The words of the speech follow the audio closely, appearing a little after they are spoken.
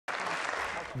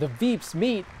The Veeps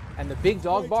meet and the big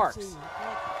dog barks.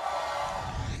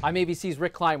 I'm ABC's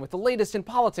Rick Klein with the latest in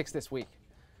politics this week.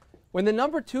 When the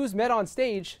number twos met on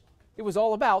stage, it was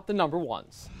all about the number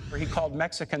ones. He called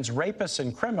Mexicans rapists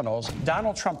and criminals.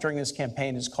 Donald Trump during this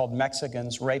campaign has called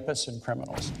Mexicans rapists and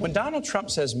criminals. When Donald Trump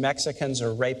says Mexicans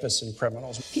are rapists and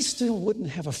criminals, he still wouldn't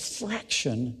have a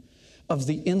fraction of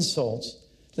the insults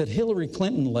that Hillary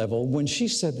Clinton leveled when she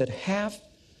said that half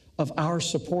of our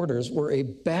supporters were a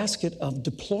basket of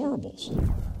deplorables.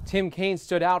 Tim Kaine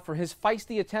stood out for his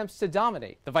feisty attempts to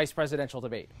dominate the vice presidential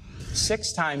debate.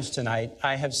 6 times tonight,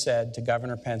 I have said to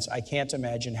Governor Pence, I can't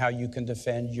imagine how you can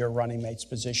defend your running mate's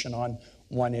position on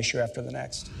one issue after the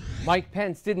next. Mike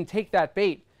Pence didn't take that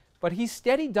bait, but he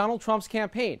steadied Donald Trump's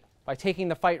campaign by taking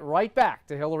the fight right back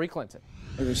to Hillary Clinton.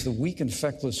 It was the weak and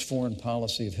feckless foreign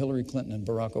policy of Hillary Clinton and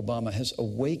Barack Obama has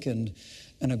awakened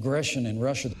an aggression in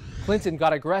Russia. Clinton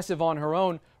got aggressive on her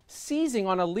own, seizing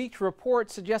on a leaked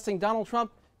report suggesting Donald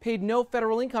Trump paid no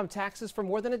federal income taxes for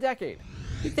more than a decade.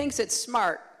 He thinks it's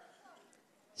smart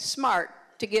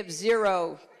to give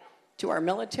 0 to our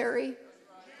military,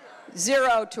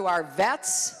 0 to our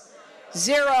vets,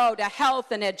 0 to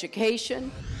health and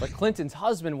education. But Clinton's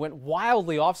husband went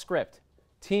wildly off script,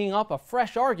 teeing up a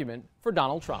fresh argument for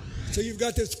Donald Trump. So you've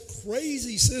got this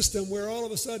crazy system where all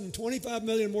of a sudden 25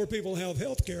 million more people have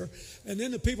health care, and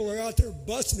then the people who are out there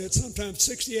busting it sometimes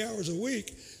 60 hours a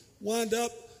week wind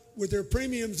up with their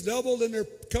premiums doubled and their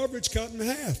coverage cut in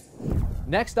half.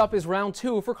 Next up is round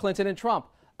 2 for Clinton and Trump,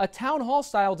 a town hall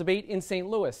style debate in St.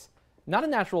 Louis. Not a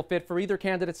natural fit for either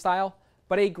candidate style,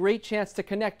 but a great chance to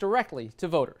connect directly to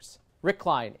voters. Rick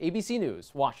Klein, ABC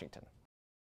News, Washington.